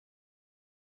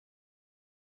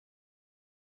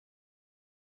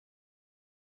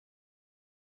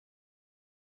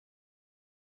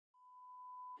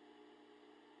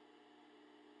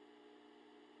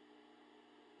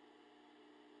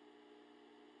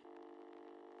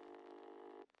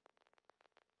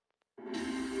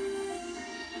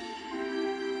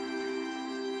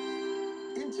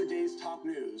In today's top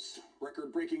news,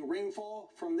 record-breaking rainfall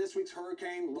from this week's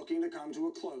hurricane looking to come to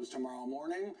a close tomorrow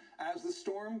morning as the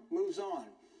storm moves on.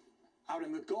 Out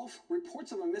in the Gulf,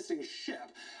 reports of a missing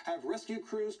ship have rescue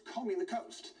crews combing the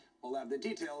coast. We'll have the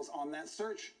details on that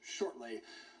search shortly.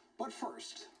 But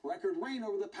first, record rain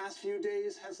over the past few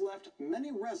days has left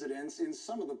many residents in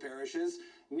some of the parishes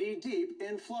knee-deep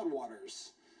in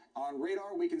floodwaters. On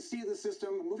radar, we can see the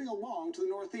system moving along to the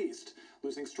northeast,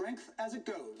 losing strength as it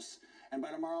goes. And by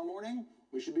tomorrow morning,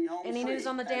 we should be home Any free news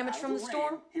on the damage from the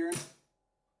storm?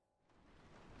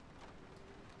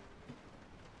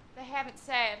 They haven't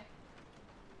said.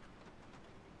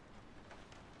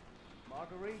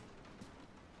 Marguerite,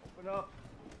 open up.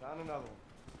 Found another one.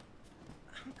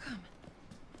 I'm coming.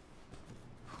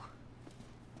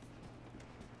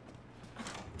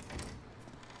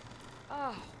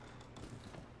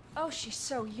 Oh, she's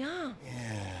so young.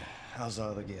 Yeah, how's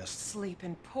our other guest?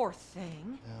 Sleeping, poor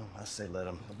thing. Well, I say let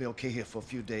him. He'll be okay here for a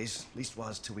few days, at least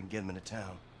while till we can get him into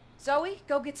town. Zoe,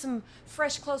 go get some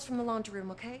fresh clothes from the laundry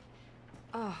room, okay?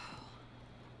 Oh,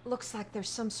 looks like there's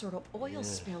some sort of oil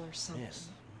spill or something. Yes.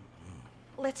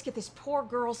 Let's get this poor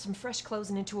girl some fresh clothes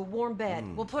and into a warm bed.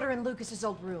 We'll put her in Lucas's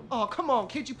old room. Oh, come on,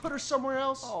 can't you put her somewhere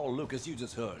else? Oh, Lucas, you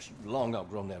just hush. You've long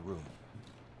outgrown that room.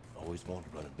 Always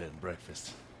wanted to run a bed and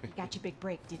breakfast. You got your big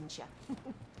break, didn't you?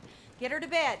 Get her to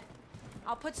bed.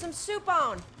 I'll put some soup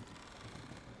on.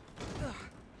 Ugh.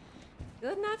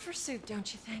 Good night for soup,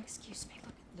 don't you think? Excuse me.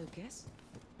 Look at Lucas.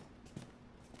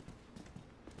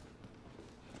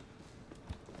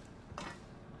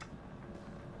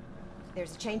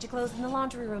 There's a change of clothes in the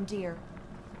laundry room, dear.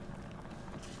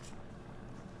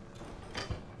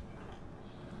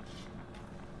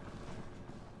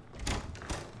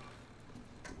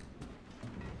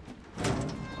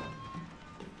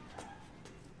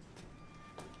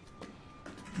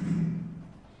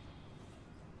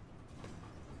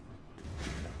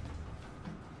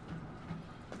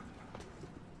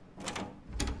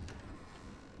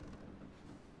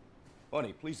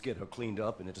 Honey, please get her cleaned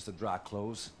up and into some dry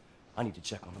clothes. I need to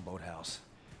check on the boathouse.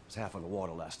 It was half on the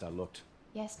water last I looked.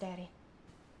 Yes, Daddy.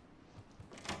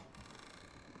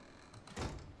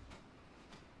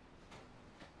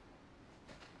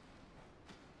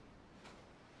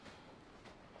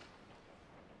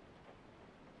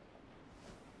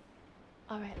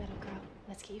 All right, little girl.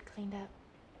 Let's get you cleaned up.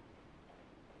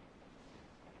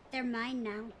 They're mine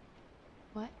now.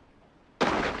 What?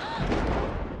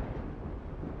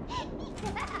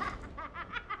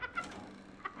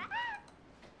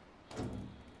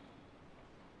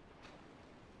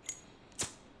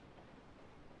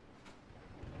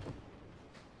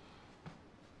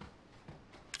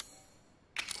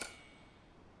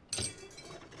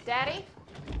 Daddy?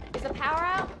 Is the power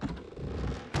out?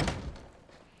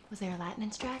 Was there a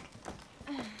lightning strike?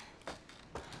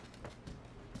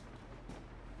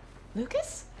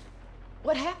 Lucas?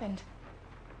 What happened?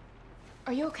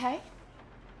 Are you okay?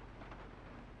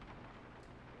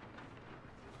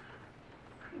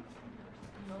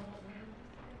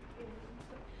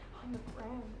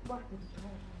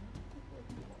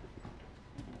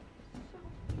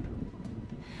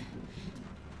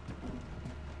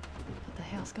 What the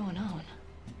hell's going on?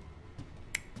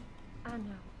 I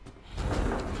know.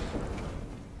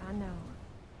 I know.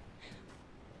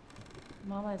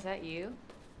 Mama, is that you?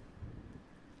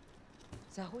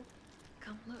 Zoe,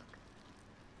 come look.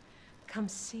 Come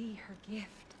see her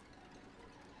gift.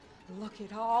 Look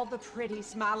at all the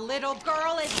pretties my little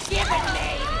girl has given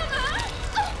me!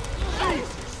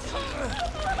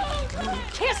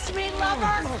 Kiss me,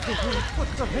 lover! What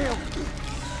the hell?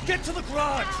 Get to the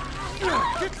garage!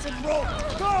 Get some rope!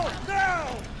 Go,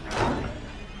 now!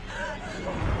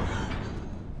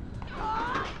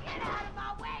 Oh, get out of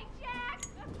my way, Jack!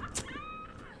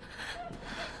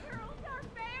 Girls are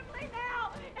family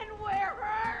now, and we're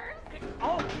hers!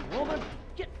 Oh, you woman!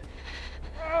 Get...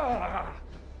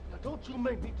 Now, don't you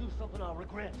make me do something I'll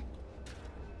regret.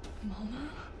 Mama?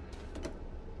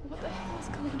 What the hell is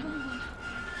going on?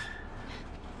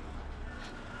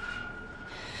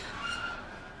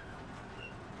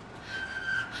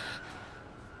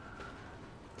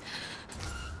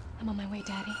 I'm on my way,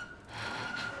 Daddy.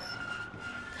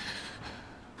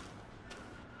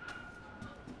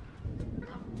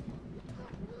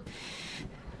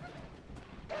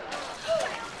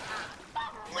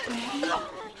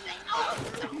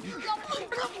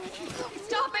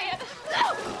 Stop it!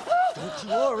 Don't you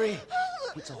worry.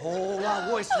 It's a whole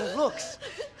lot worse than it looks.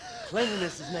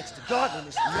 Cleanliness is next to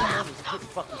godliness, and your mother's pretty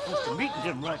fucking close to meeting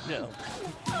him right now.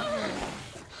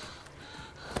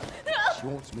 She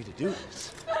wants me to do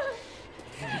this.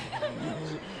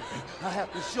 I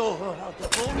have to show her how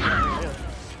to hold him.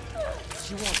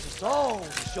 She wants us all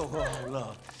to show her our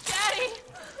love. Daddy!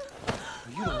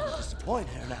 You don't want to disappoint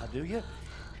her now, do you?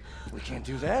 We can't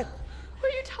do that.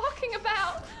 What are you talking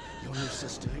about? Your new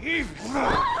sister, Eve.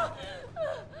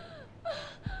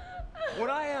 When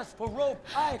I ask for rope,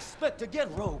 I expect to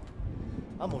get rope.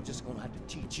 I'm just gonna have to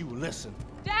teach you a lesson.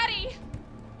 Daddy!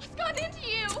 What's gotten into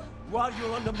you? While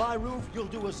you're under my roof, you'll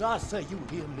do as I say. You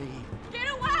hear me? Get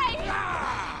away!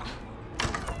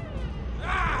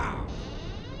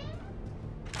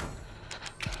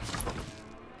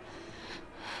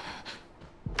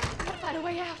 Gotta find a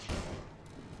way out.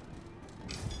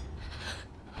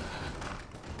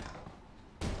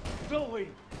 Zoe,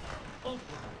 open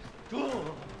the door.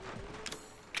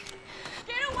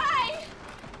 Get away!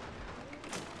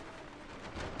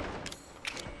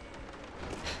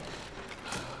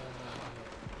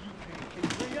 You can't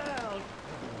keep me out.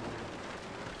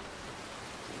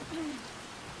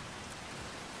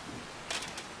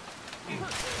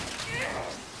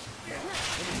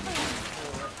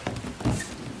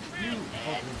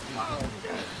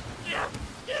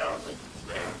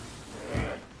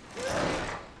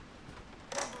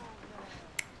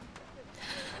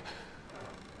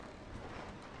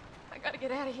 I gotta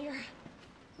get out of here.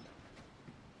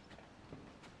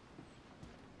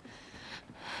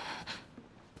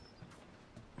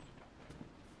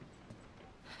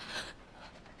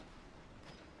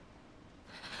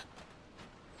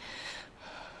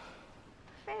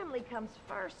 Family comes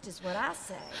first, is what I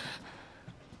say.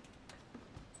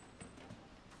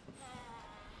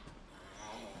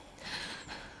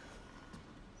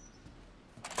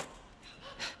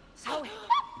 Zoe.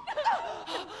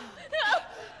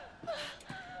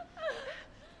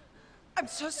 I'm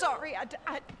so sorry. I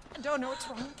don't know what's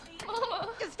wrong. Mama!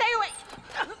 Stay away.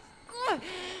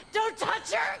 Don't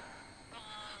touch her.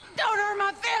 Don't hurt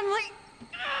my family.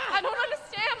 I don't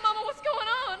understand, Mama. What's going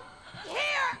on?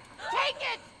 Here, take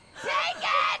it. Take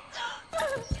it.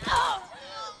 Oh.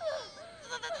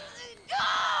 Go.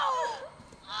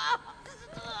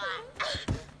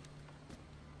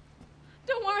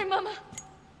 Don't worry, Mama.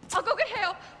 I'll go get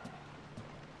help.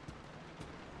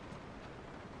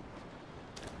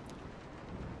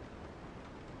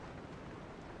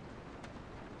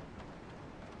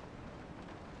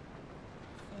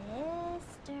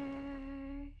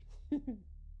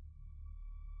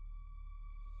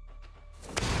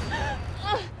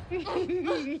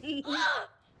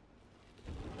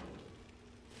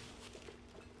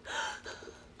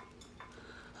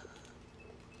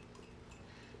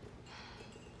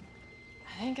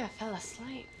 I think I fell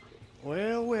asleep.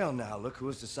 Well, well, now, look who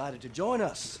has decided to join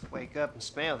us. Wake up and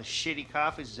smell the shitty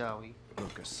coffee, Zoe.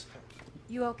 Lucas.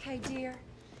 You okay, dear?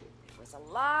 There was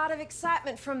a lot of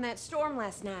excitement from that storm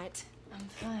last night. I'm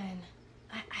fine.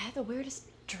 I had the weirdest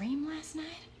dream last night.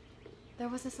 There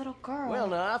was this little girl. Well,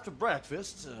 now, after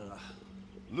breakfast,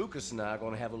 Lucas and I are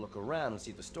going to have a look around and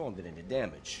see if the storm did any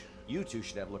damage. You two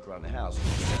should have a look around the house.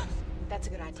 That's a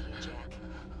good idea, Jack.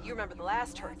 You remember the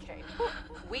last hurricane?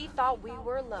 We thought we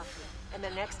were lucky, and the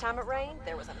next time it rained,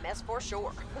 there was a mess for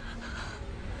sure.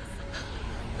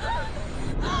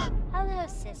 Hello,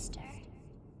 sister.